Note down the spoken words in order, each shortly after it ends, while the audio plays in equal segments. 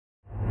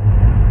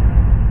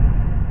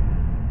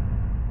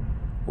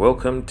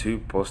Welcome to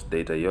Post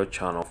Data, your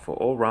channel for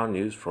all-round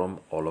news from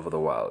all over the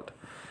world.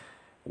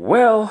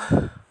 Well,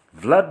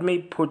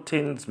 Vladimir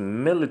Putin's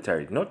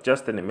military, not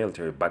just in the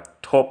military,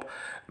 but top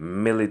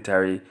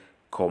military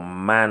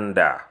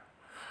commander,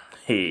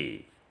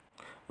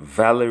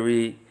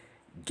 Valery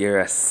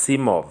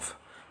Gerasimov,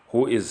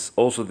 who is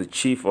also the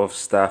chief of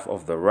staff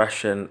of the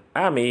Russian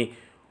army,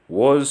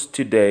 was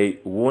today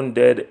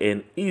wounded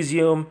in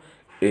Izyum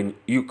in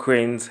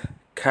Ukraine's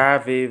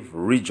Kharviv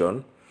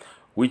region,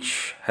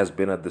 which has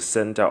been at the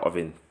center of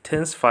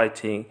intense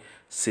fighting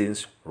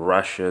since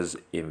Russia's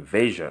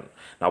invasion.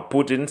 Now,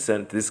 Putin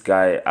sent this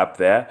guy up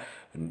there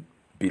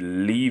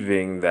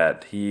believing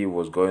that he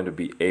was going to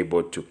be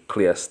able to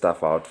clear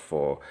stuff out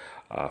for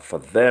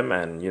them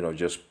and,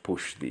 just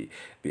push the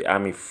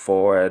army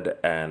forward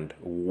and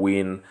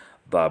win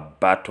the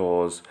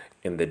battles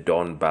in the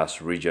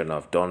Donbas region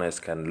of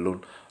Donetsk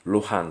and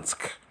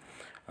Luhansk.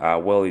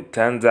 Well, it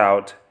turns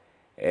out,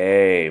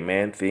 hey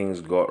man, things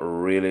got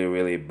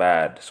really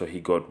bad. So he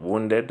got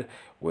wounded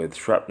with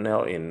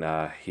shrapnel in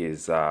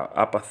his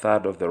upper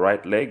third of the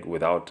right leg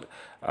without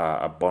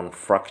a bone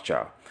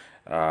fracture,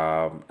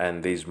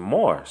 and there's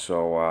more.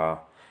 So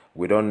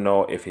we don't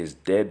know if he's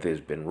dead. There's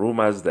been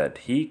rumors that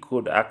he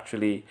could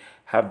actually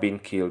have been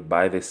killed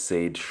by the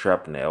said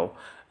shrapnel,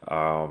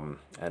 and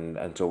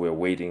so we're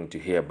waiting to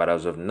hear. But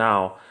as of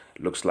now,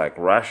 it looks like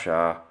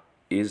Russia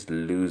is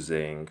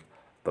losing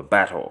the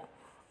battle.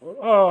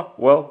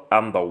 Well,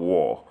 and the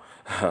war.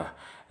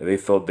 They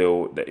thought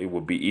that it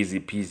would be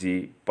easy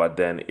peasy, but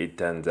then it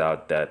turns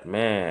out that,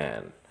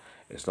 man,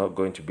 it's not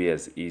going to be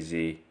as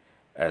easy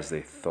as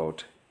they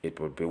thought it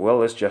would be. Well,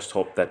 let's just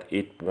hope that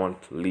it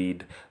won't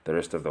lead the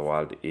rest of the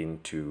world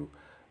into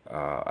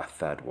a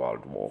third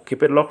world war.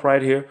 Keep it locked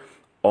right here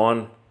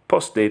on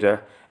Post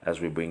Data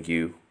as we bring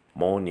you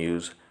more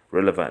news,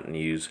 relevant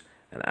news,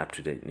 and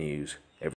up-to-date news